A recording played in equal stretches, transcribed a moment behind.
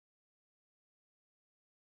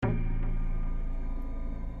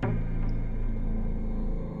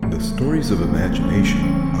stories of imagination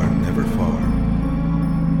are never far.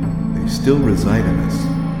 They still reside in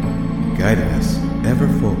us, guiding us ever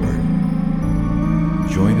forward.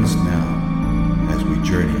 Join us now as we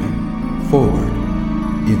journey forward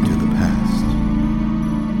into the past.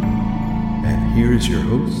 And here is your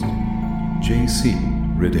host, J.C.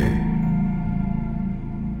 Riday.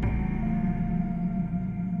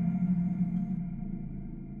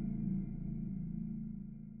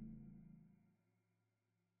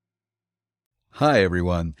 Hi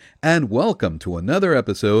everyone, and welcome to another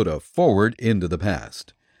episode of Forward into the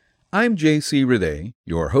Past. I'm J.C. Riday,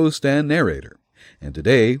 your host and narrator, and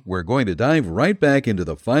today we're going to dive right back into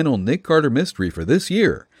the final Nick Carter mystery for this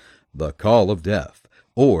year, The Call of Death,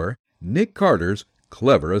 or Nick Carter's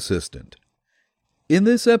Clever Assistant. In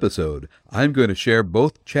this episode, I'm going to share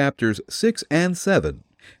both chapters 6 and 7,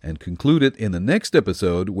 and conclude it in the next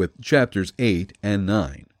episode with chapters 8 and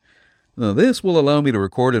 9. Now, this will allow me to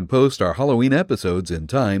record and post our Halloween episodes in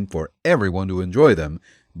time for everyone to enjoy them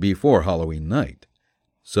before Halloween night.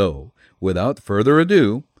 So, without further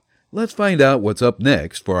ado, let's find out what's up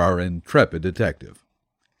next for our intrepid detective.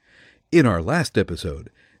 In our last episode,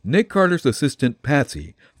 Nick Carter's assistant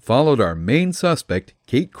Patsy followed our main suspect,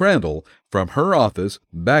 Kate Crandall, from her office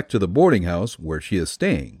back to the boarding house where she is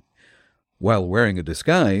staying. While wearing a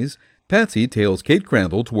disguise, Patsy tails Kate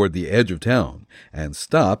Crandall toward the edge of town and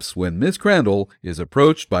stops when Miss Crandall is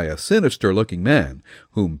approached by a sinister-looking man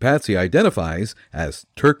whom Patsy identifies as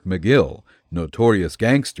Turk McGill, notorious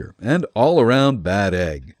gangster and all-around bad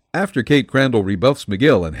egg. After Kate Crandall rebuffs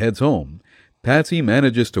McGill and heads home, Patsy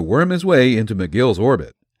manages to worm his way into McGill's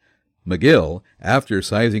orbit. McGill, after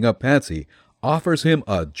sizing up Patsy, offers him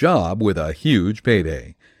a job with a huge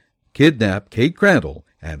payday. Kidnap Kate Crandall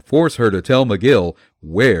and force her to tell McGill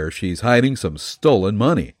where she's hiding some stolen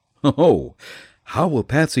money. Oh, how will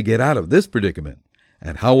Patsy get out of this predicament?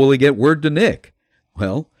 And how will he get word to Nick?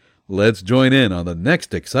 Well, let's join in on the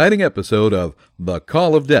next exciting episode of The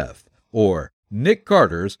Call of Death, or Nick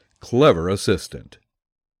Carter's Clever Assistant.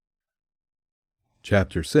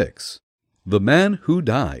 Chapter 6. The Man Who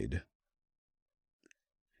Died.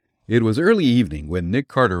 It was early evening when Nick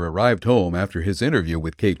Carter arrived home after his interview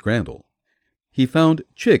with Kate Crandall. He found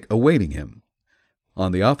Chick awaiting him.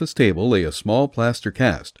 On the office table lay a small plaster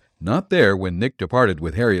cast, not there when Nick departed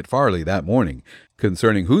with Harriet Farley that morning,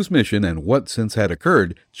 concerning whose mission and what since had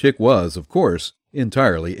occurred, Chick was, of course,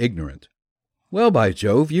 entirely ignorant. "Well, by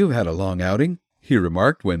Jove, you've had a long outing," he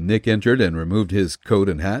remarked when Nick entered and removed his coat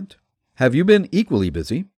and hat. "Have you been equally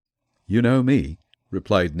busy?" "You know me,"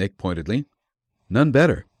 replied Nick pointedly. "None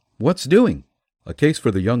better. What's doing?" "A case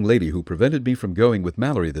for the young lady who prevented me from going with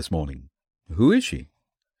Mallory this morning." "Who is she?"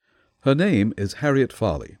 "Her name is Harriet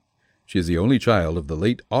Farley. She is the only child of the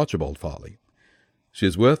late Archibald Farley. She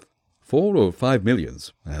is worth 4 or 5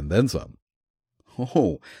 millions, and then some."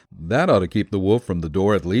 "Oh, that ought to keep the wolf from the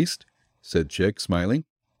door at least," said Chick, smiling.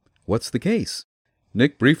 "What's the case?"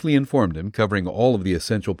 Nick briefly informed him, covering all of the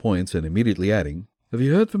essential points and immediately adding, "Have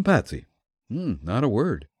you heard from Patsy?" Not a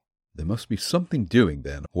word." "There must be something doing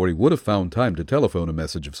then, or he would have found time to telephone a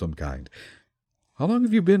message of some kind. How long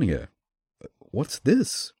have you been here?" "What's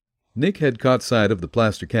this?" Nick had caught sight of the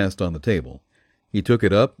plaster cast on the table. He took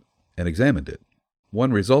it up and examined it.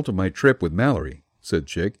 "One result of my trip with Mallory," said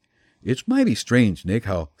Chick. "It's mighty strange, Nick,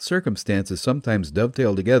 how circumstances sometimes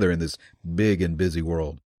dovetail together in this big and busy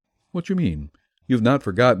world." "What you mean? You've not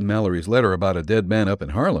forgotten Mallory's letter about a dead man up in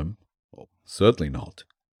Harlem?" "Oh, certainly not."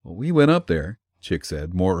 "We went up there," Chick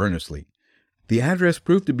said, more earnestly. "The address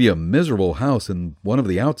proved to be a miserable house in one of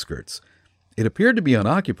the outskirts. It appeared to be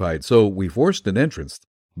unoccupied, so we forced an entrance,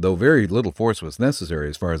 though very little force was necessary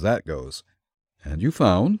as far as that goes." "And you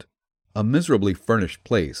found?" "A miserably furnished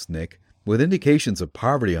place, Nick, with indications of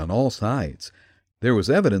poverty on all sides. There was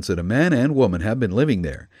evidence that a man and woman had been living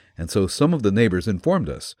there, and so some of the neighbors informed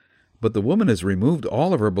us. But the woman has removed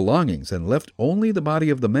all of her belongings and left only the body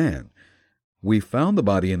of the man. We found the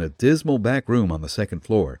body in a dismal back room on the second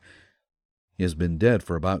floor. He has been dead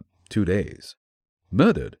for about 2 days."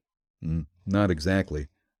 "Murdered?" "Not exactly."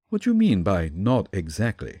 "What do you mean by not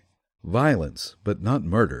exactly?" "Violence, but not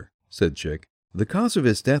murder," said Chick. "The cause of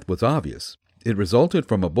his death was obvious. It resulted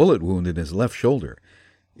from a bullet wound in his left shoulder.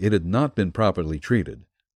 It had not been properly treated.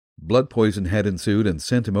 Blood poison had ensued and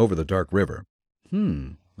sent him over the dark river."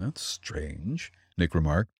 That's strange," Nick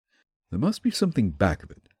remarked. "There must be something back of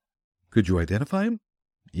it. Could you identify him?"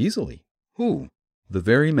 "Easily." "Who?" "The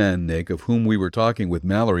very man, Nick, of whom we were talking with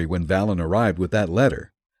Mallory when Vallon arrived with that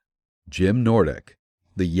letter. Jim Nordeck,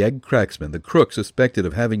 the Yegg cracksman, the crook suspected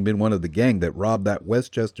of having been one of the gang that robbed that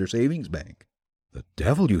Westchester Savings Bank." "The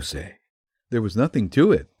devil, you say?" "There was nothing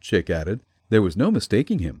to it," Chick added. "There was no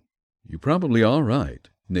mistaking him. You probably are right,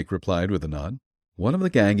 Nick replied with a nod. One of the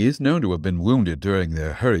gang is known to have been wounded during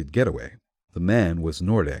their hurried getaway. The man was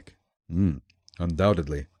Nordek.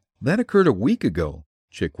 Undoubtedly. That occurred a week ago,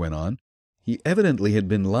 Chick went on. He evidently had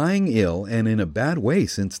been lying ill and in a bad way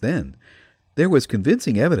since then. There was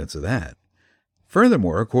convincing evidence of that.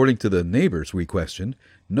 Furthermore, according to the neighbors we questioned,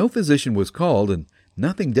 no physician was called and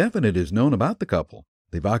nothing definite is known about the couple.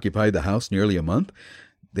 They've occupied the house nearly a month.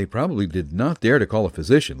 They probably did not dare to call a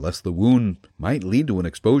physician, lest the wound might lead to an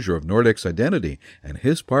exposure of Nordek's identity and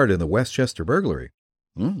his part in the Westchester burglary.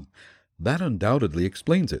 That undoubtedly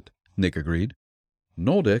explains it, Nick agreed.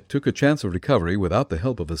 Nordek took a chance of recovery without the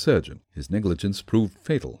help of a surgeon. His negligence proved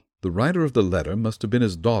fatal. The writer of the letter must have been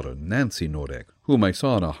his daughter, Nancy Nordek, whom I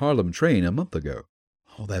saw on a Harlem train a month ago.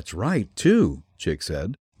 Oh, that's right, too, Chick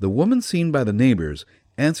said. The woman seen by the neighbors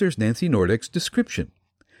answers Nancy Nordek's description.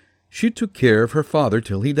 She took care of her father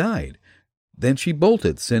till he died. Then she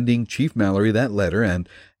bolted, sending Chief Mallory that letter and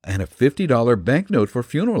a $50 banknote for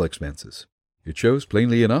funeral expenses. It shows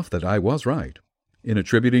plainly enough that I was right. In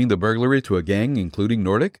attributing the burglary to a gang including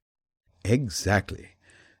Nordek? Exactly.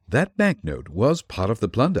 That banknote was part of the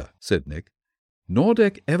plunder, said Nick.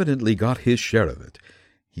 Nordek evidently got his share of it.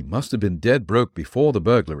 He must have been dead broke before the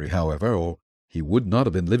burglary, however, or he would not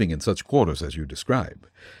have been living in such quarters as you describe.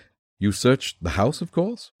 You searched the house, of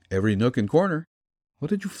course? Every nook and corner. What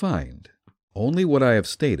did you find? Only what I have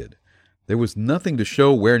stated. There was nothing to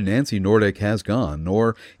show where Nancy Nordek has gone,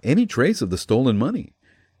 nor any trace of the stolen money.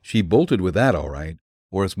 She bolted with that, all right,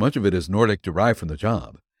 or as much of it as Nordek derived from the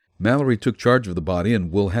job. Mallory took charge of the body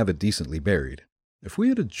and will have it decently buried. If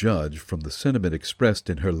we are to judge from the sentiment expressed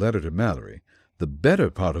in her letter to Mallory, the better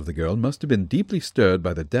part of the girl must have been deeply stirred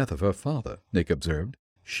by the death of her father, Nick observed.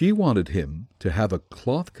 She wanted him to have a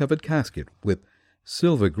cloth-covered casket with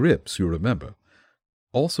silver grips, you remember.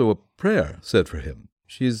 Also a prayer said for him.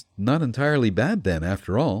 She's not entirely bad then,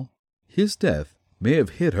 after all. His death may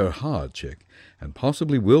have hit her hard, Chick, and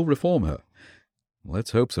possibly will reform her.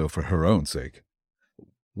 Let's hope so for her own sake.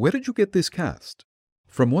 Where did you get this cast?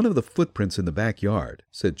 From one of the footprints in the backyard,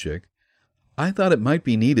 said Chick. I thought it might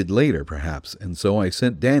be needed later, perhaps, and so I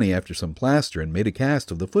sent Danny after some plaster and made a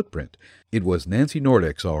cast of the footprint. It was Nancy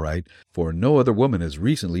Nordek's, all right, for no other woman has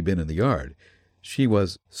recently been in the yard. She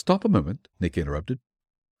was— Stop a moment, Nick interrupted.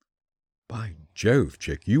 By Jove,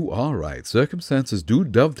 Chick, you are right. Circumstances do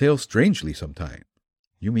dovetail strangely sometime.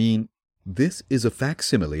 You mean this is a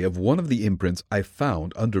facsimile of one of the imprints I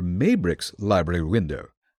found under Maybrick's library window?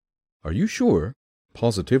 Are you sure?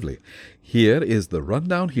 Positively. Here is the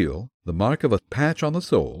run-down heel, the mark of a patch on the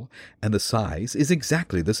sole, and the size is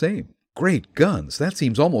exactly the same. Great guns, that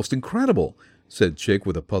seems almost incredible, said Chick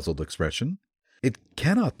with a puzzled expression. It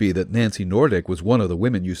cannot be that Nancy Nordek was one of the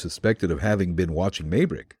women you suspected of having been watching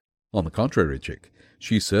Maybrick. On the contrary, Chick,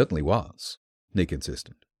 she certainly was, Nick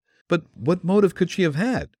insisted. But what motive could she have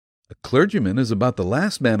had? A clergyman is about the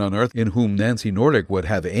last man on earth in whom Nancy Nordek would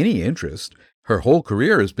have any interest. Her whole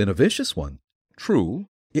career has been a vicious one. True.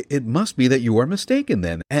 It must be that you are mistaken,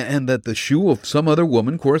 then, and that the shoe of some other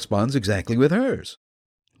woman corresponds exactly with hers.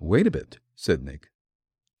 Wait a bit, said Nick.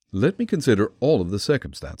 Let me consider all of the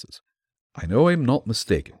circumstances. I know I am not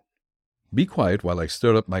mistaken. Be quiet while I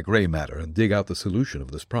stir up my gray matter and dig out the solution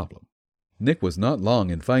of this problem. Nick was not long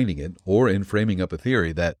in finding it, or in framing up a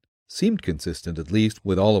theory that seemed consistent at least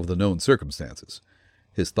with all of the known circumstances.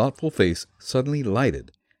 His thoughtful face suddenly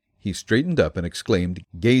lighted. He straightened up and exclaimed,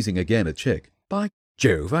 gazing again at Chick, By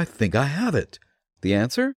Jove, I think I have it. The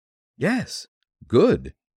answer? Yes.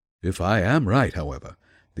 Good. If I am right, however,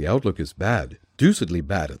 the outlook is bad, deucedly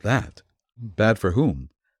bad at that. Bad for whom?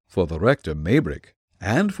 For the rector, Maybrick,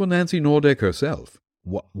 and for Nancy Nordek herself.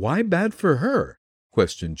 Why bad for her?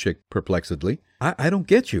 Questioned Chick perplexedly. I don't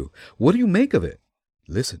get you. What do you make of it?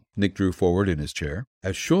 Listen, Nick drew forward in his chair.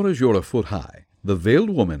 As sure as you're a foot high, the veiled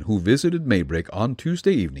woman who visited Maybrick on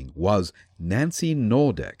Tuesday evening was Nancy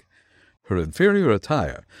Nordek. Her inferior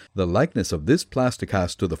attire, the likeness of this plaster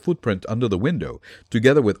cast to the footprint under the window,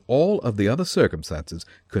 together with all of the other circumstances,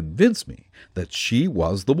 convince me that she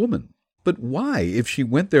was the woman. But why, if she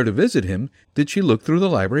went there to visit him, did she look through the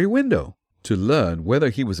library window? To learn whether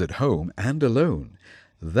he was at home and alone.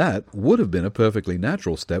 That would have been a perfectly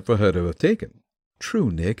natural step for her to have taken.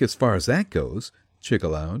 True, Nick, as far as that goes, Chick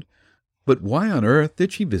allowed. But why on earth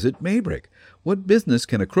did she visit Maybrick? What business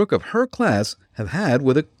can a crook of her class have had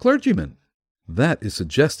with a clergyman? That is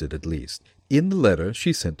suggested, at least, in the letter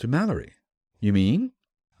she sent to Mallory. You mean?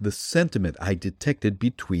 The sentiment I detected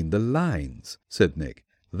between the lines, said Nick.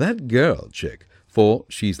 That girl, Chick, for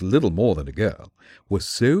she's little more than a girl, was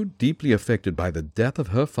so deeply affected by the death of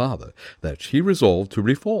her father that she resolved to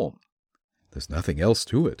reform. There's nothing else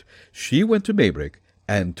to it. She went to Maybrick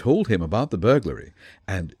and told him about the burglary,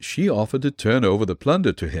 and she offered to turn over the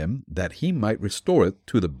plunder to him that he might restore it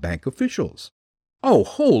to the bank officials." "Oh,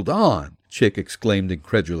 hold on!" Chick exclaimed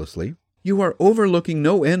incredulously. "You are overlooking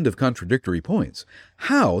no end of contradictory points.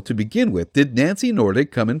 How, to begin with, did Nancy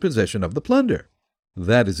Nordick come in possession of the plunder?"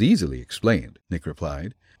 "That is easily explained," Nick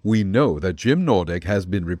replied. "We know that Jim Nordick has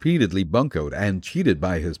been repeatedly buncoed and cheated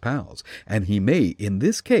by his pals, and he may, in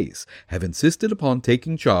this case, have insisted upon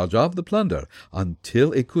taking charge of the plunder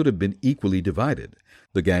until it could have been equally divided.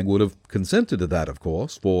 The gang would have consented to that, of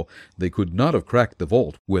course, for they could not have cracked the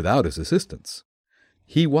vault without his assistance.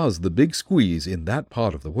 He was the big squeeze in that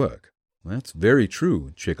part of the work." "That's very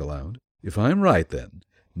true," Chick allowed. "If I'm right, then,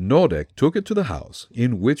 Nordick took it to the house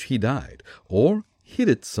in which he died, or hid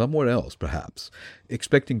it somewhere else, perhaps,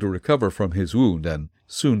 expecting to recover from his wound and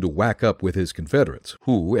soon to whack up with his Confederates,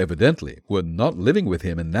 who, evidently, were not living with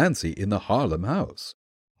him and Nancy in the Harlem house."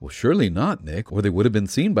 "Well, surely not, Nick, or they would have been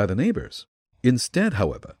seen by the neighbors." "Instead,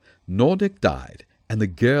 however, Nordick died, and the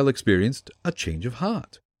girl experienced a change of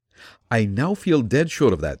heart. I now feel dead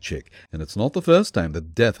sure of that, Chick, and it's not the first time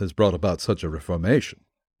that death has brought about such a reformation.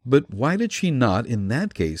 But why did she not, in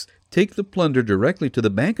that case, take the plunder directly to the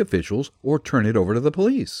bank officials or turn it over to the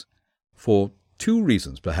police?" "For 2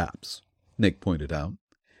 reasons, perhaps," Nick pointed out.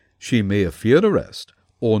 "She may have feared arrest,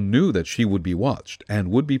 or knew that she would be watched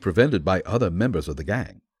and would be prevented by other members of the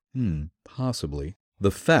gang." Possibly. The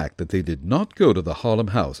fact that they did not go to the Harlem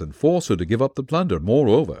house and force her to give up the plunder,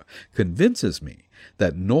 moreover, convinces me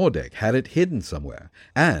that Nordick had it hidden somewhere,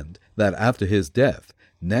 and that after his death,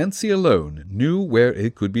 Nancy alone knew where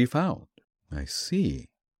it could be found." "I see."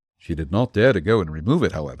 "She did not dare to go and remove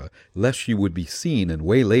it, however, lest she would be seen and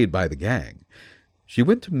waylaid by the gang. She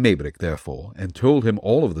went to Maybrick, therefore, and told him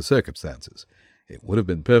all of the circumstances. It would have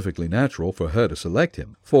been perfectly natural for her to select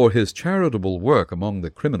him, for his charitable work among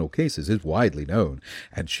the criminal cases is widely known,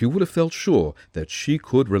 and she would have felt sure that she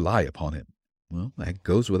could rely upon him." "Well, that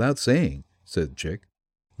goes without saying," said Chick.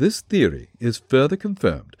 "This theory is further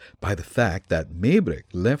confirmed by the fact that Maybrick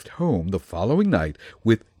left home the following night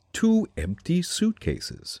with 2 empty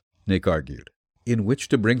suitcases," Nick argued. "In which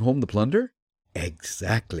to bring home the plunder?"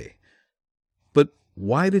 "Exactly." "But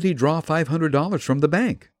why did he draw $500 from the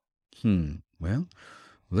bank?" Well,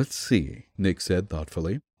 let's see," Nick said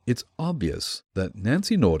thoughtfully. "It's obvious that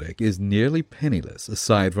Nancy Nordick is nearly penniless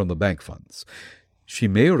aside from the bank funds. She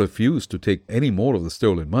may have refused to take any more of the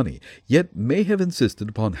stolen money, yet may have insisted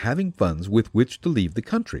upon having funds with which to leave the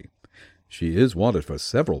country. She is wanted for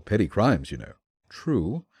several petty crimes, you know."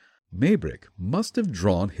 "True. Maybrick must have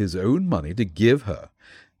drawn his own money to give her,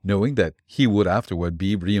 knowing that he would afterward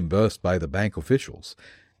be reimbursed by the bank officials.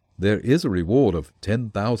 There is a reward of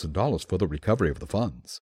 $10,000 for the recovery of the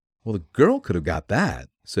funds." "Well, the girl could have got that,"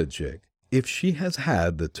 said Chick. "If she has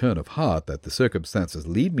had the turn of heart that the circumstances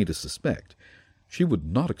lead me to suspect, she would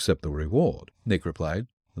not accept the reward," Nick replied.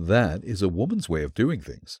 "That is a woman's way of doing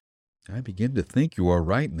things." "I begin to think you are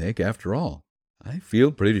right, Nick, after all." "I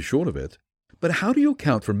feel pretty sure of it." "But how do you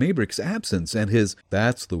account for Maybrick's absence and his—"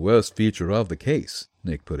 "That's the worst feature of the case,"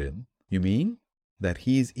 Nick put in. "You mean?" "That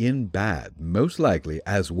he's in bad, most likely,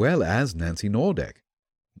 as well as Nancy Nordick."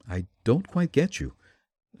 "I don't quite get you."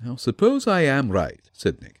 "Now, suppose I am right,"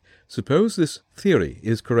 said Nick. "Suppose this theory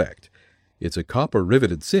is correct. It's a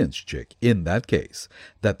copper-riveted cinch, Chick, in that case,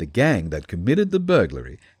 that the gang that committed the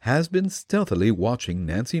burglary has been stealthily watching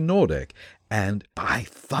Nancy Nordick, and—" "By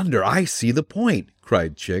thunder, I see the point!"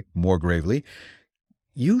 cried Chick more gravely.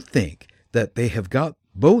 "You think that they have got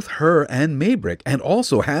both her and Maybrick, and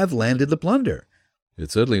also have landed the plunder." "It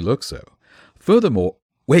certainly looks so. Furthermore—"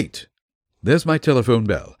 "Wait! There's my telephone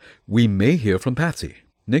bell. We may hear from Patsy."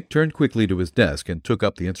 Nick turned quickly to his desk and took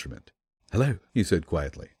up the instrument. "Hello," he said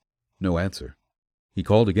quietly. No answer. He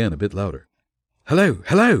called again a bit louder. "Hello!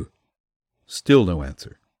 Hello!" Still no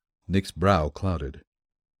answer. Nick's brow clouded.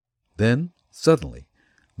 Then, suddenly,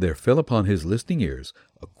 there fell upon his listening ears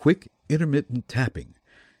a quick, intermittent tapping.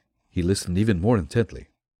 He listened even more intently.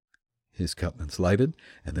 His countenance lighted,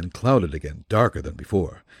 and then clouded again, darker than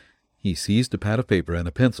before. He seized a pad of paper and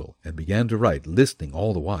a pencil, and began to write, listening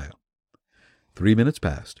all the while. 3 minutes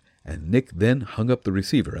passed, and Nick then hung up the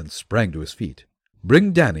receiver and sprang to his feet.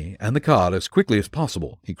 "Bring Danny and the car as quickly as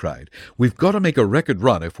possible," he cried. "We've got to make a record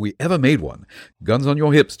run if we ever made one. Guns on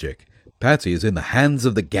your hips, Chick. Patsy is in the hands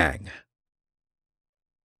of the gang."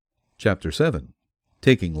 Chapter 7.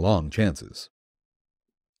 Taking Long Chances.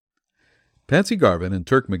 Patsy Garvin and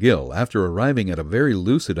Turk McGill, after arriving at a very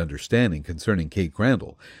lucid understanding concerning Kate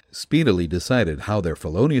Crandall, speedily decided how their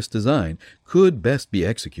felonious design could best be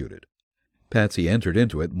executed. Patsy entered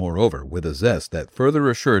into it, moreover, with a zest that further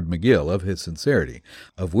assured McGill of his sincerity,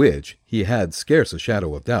 of which he had scarce a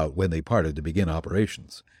shadow of doubt when they parted to begin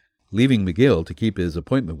operations. Leaving McGill to keep his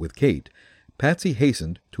appointment with Kate, Patsy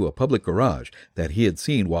hastened to a public garage that he had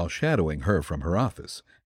seen while shadowing her from her office.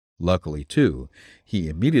 Luckily, too, he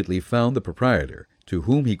immediately found the proprietor, to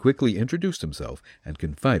whom he quickly introduced himself and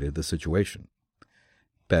confided the situation.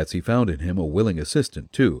 Patsy found in him a willing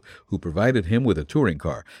assistant, too, who provided him with a touring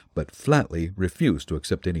car, but flatly refused to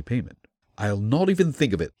accept any payment. "I'll not even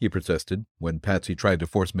think of it," he protested, when Patsy tried to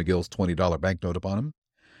force McGill's $20 banknote upon him.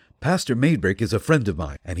 "Pastor Maybrick is a friend of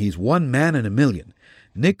mine, and he's one man in a million.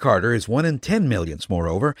 Nick Carter is one in 10 millions,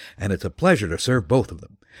 moreover, and it's a pleasure to serve both of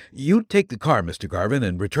them. You take the car, Mr. Garvin,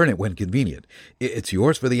 and return it when convenient. It's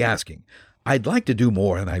yours for the asking. I'd like to do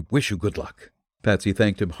more, and I wish you good luck." Patsy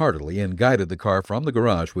thanked him heartily and guided the car from the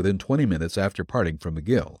garage within 20 minutes after parting from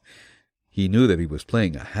McGill. He knew that he was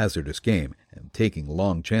playing a hazardous game and taking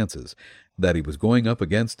long chances, that he was going up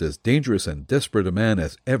against as dangerous and desperate a man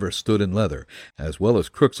as ever stood in leather, as well as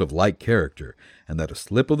crooks of like character, and that a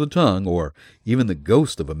slip of the tongue, or even the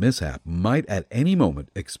ghost of a mishap, might at any moment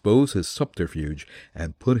expose his subterfuge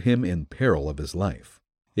and put him in peril of his life.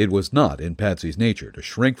 It was not in Patsy's nature to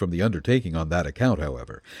shrink from the undertaking on that account,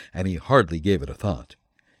 however, and he hardly gave it a thought.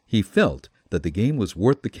 He felt that the game was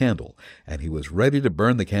worth the candle, and he was ready to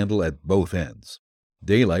burn the candle at both ends.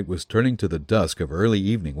 Daylight was turning to the dusk of early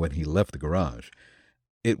evening when he left the garage.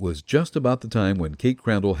 It was just about the time when Kate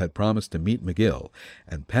Crandall had promised to meet McGill,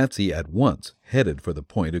 and Patsy at once headed for the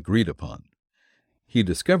point agreed upon. He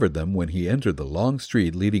discovered them when he entered the long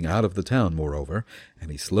street leading out of the town, moreover, and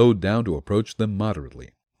he slowed down to approach them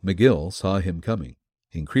moderately. McGill saw him coming.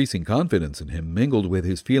 Increasing confidence in him mingled with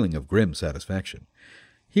his feeling of grim satisfaction.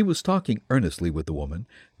 He was talking earnestly with the woman,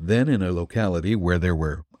 then in a locality where there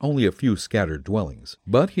were only a few scattered dwellings,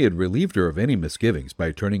 but he had relieved her of any misgivings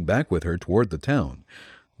by turning back with her toward the town,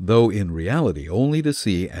 though in reality only to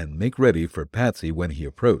see and make ready for Patsy when he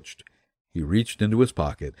approached. He reached into his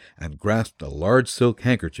pocket and grasped a large silk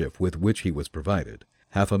handkerchief with which he was provided.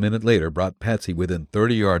 Half a minute later brought Patsy within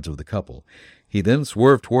 30 yards of the couple. He then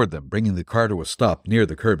swerved toward them, bringing the car to a stop near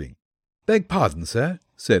the curbing. "Beg pardon, sir,"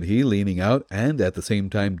 said he, leaning out and at the same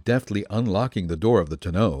time deftly unlocking the door of the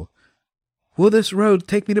tonneau. "Will this road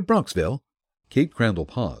take me to Bronxville?" Kate Crandall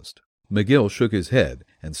paused. McGill shook his head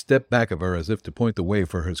and stepped back of her as if to point the way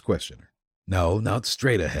for his questioner. "No, not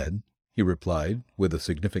straight ahead," he replied, with a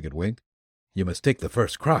significant wink. "You must take the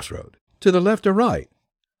first crossroad." "To the left or right?"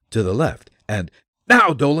 "To the left, and—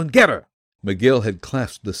 Now, Dolan, get her!" McGill had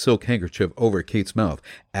clasped the silk handkerchief over Kate's mouth,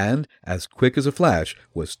 and, as quick as a flash,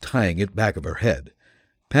 was tying it back of her head.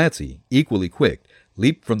 Patsy, equally quick,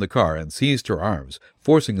 leaped from the car and seized her arms,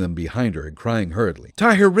 forcing them behind her and crying hurriedly,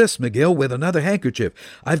 "Tie her wrists, McGill, with another handkerchief.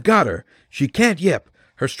 I've got her. She can't yip.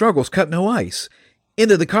 Her struggles cut no ice.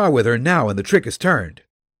 Into the car with her now, and the trick is turned."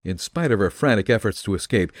 In spite of her frantic efforts to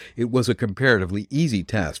escape, it was a comparatively easy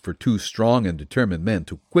task for two strong and determined men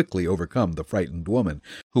to quickly overcome the frightened woman,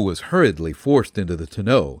 who was hurriedly forced into the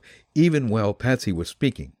tonneau, even while Patsy was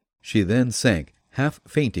speaking. She then sank, half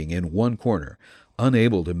fainting, in one corner,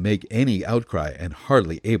 unable to make any outcry and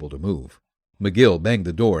hardly able to move. McGill banged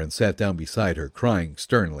the door and sat down beside her, crying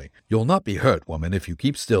sternly, "You'll not be hurt, woman, if you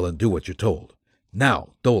keep still and do what you're told.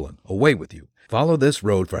 Now, Dolan, away with you. Follow this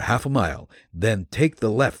road for half a mile, then take the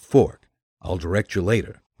left fork. I'll direct you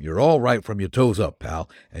later. You're all right from your toes up, pal,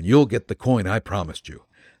 and you'll get the coin I promised you.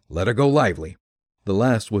 Let her go lively." The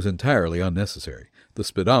last was entirely unnecessary. The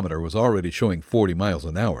speedometer was already showing 40 miles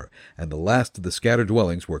an hour, and the last of the scattered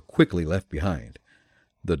dwellings were quickly left behind.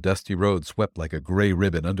 The dusty road swept like a gray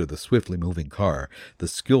ribbon under the swiftly moving car, the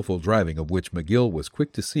skillful driving of which McGill was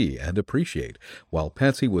quick to see and appreciate, while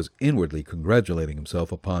Patsy was inwardly congratulating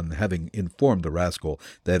himself upon having informed the rascal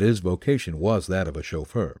that his vocation was that of a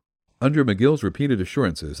chauffeur. Under McGill's repeated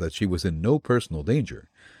assurances that she was in no personal danger,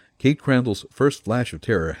 Kate Crandall's first flash of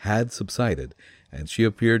terror had subsided, and she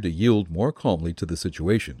appeared to yield more calmly to the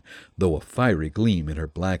situation, though a fiery gleam in her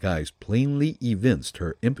black eyes plainly evinced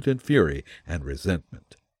her impotent fury and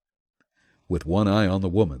resentment. With one eye on the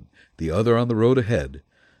woman, the other on the road ahead,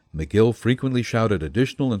 McGill frequently shouted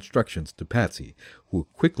additional instructions to Patsy, who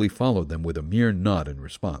quickly followed them with a mere nod in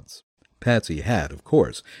response. Patsy had, of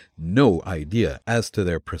course, no idea as to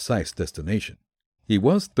their precise destination. He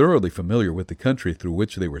was thoroughly familiar with the country through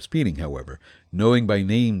which they were speeding, however, knowing by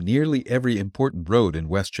name nearly every important road in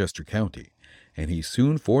Westchester County, and he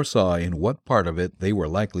soon foresaw in what part of it they were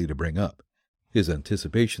likely to bring up. His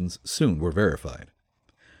anticipations soon were verified.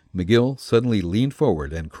 McGill suddenly leaned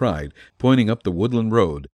forward and cried, pointing up the woodland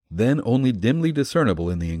road, then only dimly discernible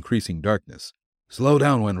in the increasing darkness, Slow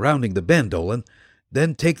down when rounding the bend, Dolan.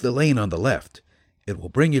 Then take the lane on the left. It will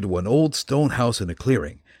bring you to an old stone house in a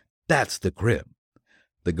clearing. That's the crib.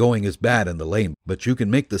 The going is bad in the lane, but you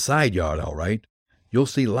can make the side yard all right. You'll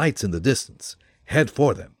see lights in the distance. Head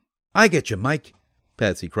for them. I get you, Mike,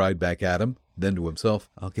 Patsy cried back at him. Then to himself,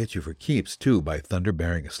 I'll get you for keeps, too, by thunder,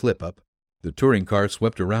 bearing a slip-up. The touring car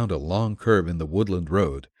swept around a long curve in the woodland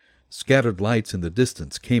road. Scattered lights in the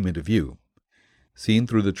distance came into view. Seen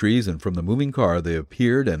through the trees and from the moving car, they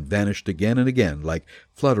appeared and vanished again and again like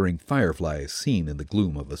fluttering fireflies seen in the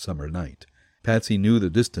gloom of a summer night. Patsy knew the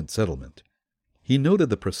distant settlement. He noted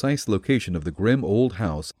the precise location of the grim old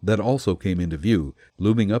house that also came into view,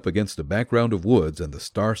 looming up against a background of woods and the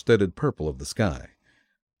star-studded purple of the sky.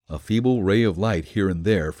 A feeble ray of light here and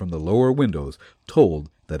there from the lower windows told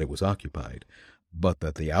that it was occupied, but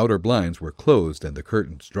that the outer blinds were closed and the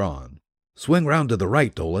curtains drawn. Swing round to the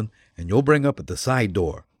right, Dolan, and you'll bring up at the side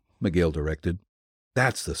door, Miguel directed.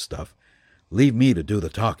 That's the stuff. Leave me to do the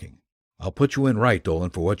talking. I'll put you in right, Dolan,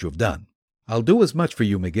 for what you've done. I'll do as much for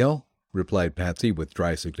you, Miguel, replied Patsy with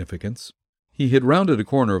dry significance. He had rounded a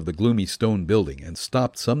corner of the gloomy stone building and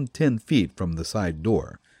stopped some 10 feet from the side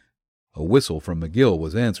door. A whistle from McGill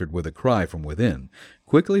was answered with a cry from within,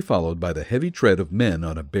 quickly followed by the heavy tread of men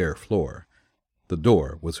on a bare floor. The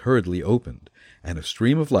door was hurriedly opened, and a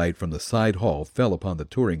stream of light from the side hall fell upon the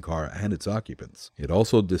touring car and its occupants. It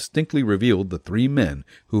also distinctly revealed the 3 men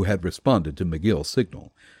who had responded to McGill's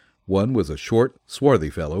signal. One was a short, swarthy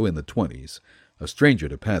fellow in the 20s, a stranger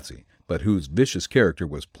to Patsy, but whose vicious character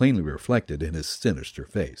was plainly reflected in his sinister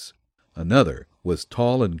face. Another was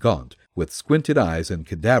tall and gaunt, with squinted eyes and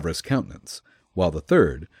cadaverous countenance, while the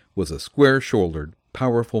third was a square-shouldered,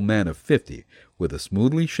 powerful man of 50, with a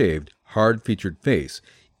smoothly shaved, hard-featured face,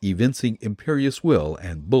 evincing imperious will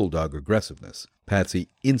and bulldog aggressiveness. Patsy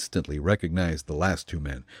instantly recognized the last 2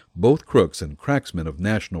 men, both crooks and cracksmen of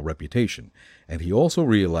national reputation, and he also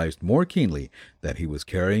realized more keenly that he was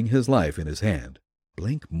carrying his life in his hand.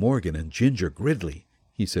 Blink Morgan and Ginger Gridley,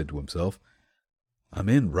 he said to himself. I'm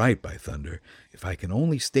in right, by thunder, if I can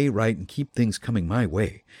only stay right and keep things coming my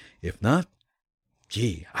way. If not,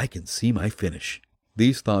 gee, I can see my finish.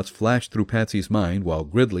 These thoughts flashed through Patsy's mind while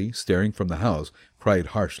Gridley, staring from the house, cried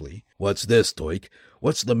harshly, What's this, Doik?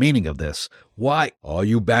 What's the meaning of this? Why— Oh,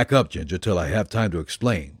 you back up, Ginger, till I have time to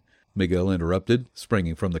explain, Miguel interrupted,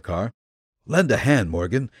 springing from the car. Lend a hand,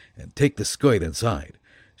 Morgan, and take the scoit inside.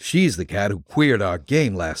 She's the cat who queered our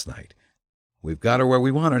game last night. We've got her where we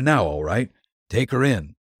want her now, all right. Take her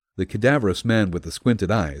in. The cadaverous man with the squinted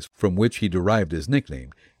eyes, from which he derived his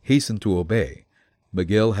nickname, hastened to obey,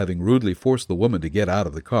 Miguel having rudely forced the woman to get out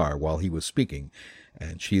of the car while he was speaking,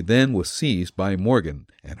 and she then was seized by Morgan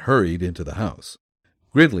and hurried into the house.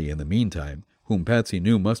 Gridley, in the meantime, whom Patsy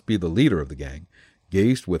knew must be the leader of the gang,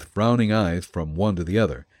 gazed with frowning eyes from one to the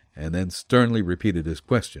other, and then sternly repeated his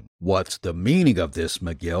question. What's the meaning of this,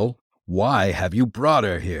 McGill? Why have you brought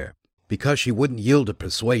her here? Because she wouldn't yield to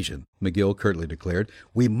persuasion, McGill curtly declared.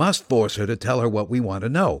 We must force her to tell her what we want to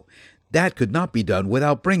know. That could not be done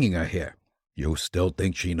without bringing her here. You still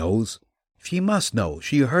think she knows? She must know.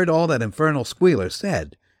 She heard all that infernal squealer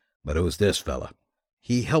said. But who's this fella?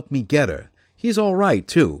 He helped me get her. He's all right,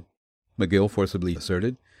 too, McGill forcibly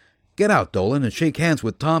asserted. Get out, Dolan, and shake hands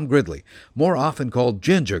with Tom Gridley, more often called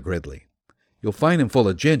Ginger Gridley. You'll find him full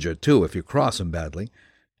of ginger, too, if you cross him badly.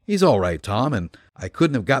 He's all right, Tom, and I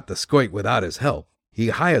couldn't have got the scoit without his help. He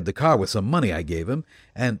hired the car with some money I gave him,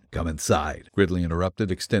 and— Come inside, Gridley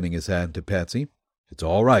interrupted, extending his hand to Patsy. It's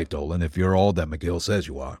all right, Dolan, if you're all that McGill says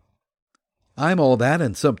you are. I'm all that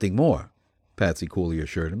and something more, Patsy coolly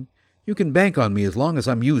assured him. You can bank on me as long as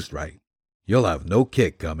I'm used right. You'll have no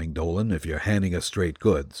kick coming, Dolan, if you're handing us straight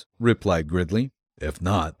goods, replied Gridley. If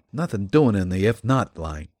not— Nothing doing in the if not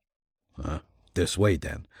line. This way,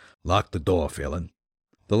 then. Lock the door, Phelan.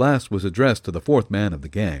 The last was addressed to the 4th man of the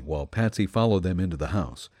gang, while Patsy followed them into the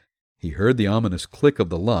house. He heard the ominous click of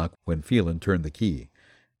the lock when Phelan turned the key.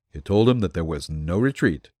 It told him that there was no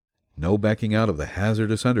retreat, no backing out of the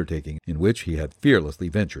hazardous undertaking in which he had fearlessly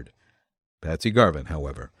ventured. Patsy Garvin,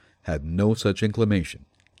 however, had no such inclination,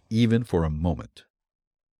 even for a moment.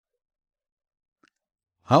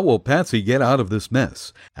 How will Patsy get out of this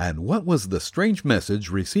mess? And what was the strange message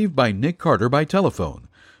received by Nick Carter by telephone?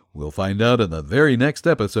 We'll find out in the very next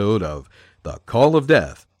episode of The Call of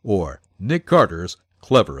Death, or Nick Carter's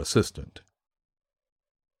Clever Assistant.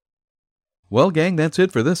 Well, gang, that's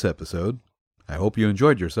it for this episode. I hope you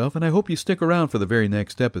enjoyed yourself, and I hope you stick around for the very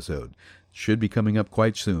next episode. It should be coming up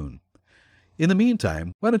quite soon. In the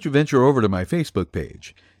meantime, why don't you venture over to my Facebook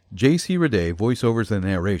page, J.C. Raday Voiceovers and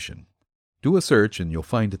Narration. Do a search and you'll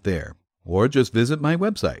find it there. Or just visit my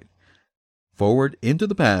website.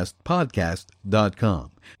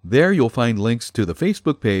 forwardintothepastpodcast.com. There you'll find links to the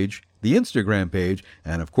Facebook page, the Instagram page,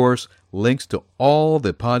 and of course, links to all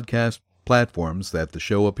the podcast platforms that the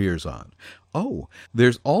show appears on. Oh,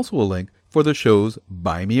 there's also a link for the show's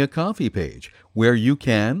Buy Me a Coffee page, where you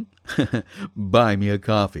can buy me a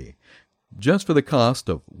coffee. Just for the cost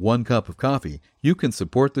of 1 cup of coffee, you can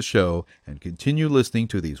support the show and continue listening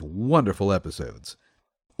to these wonderful episodes.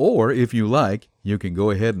 Or, if you like, you can go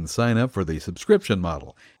ahead and sign up for the subscription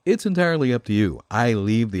model. It's entirely up to you. I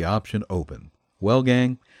leave the option open. Well,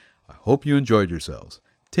 gang, I hope you enjoyed yourselves.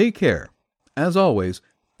 Take care. As always,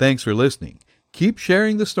 thanks for listening. Keep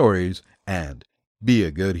sharing the stories and be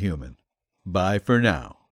a good human. Bye for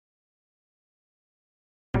now.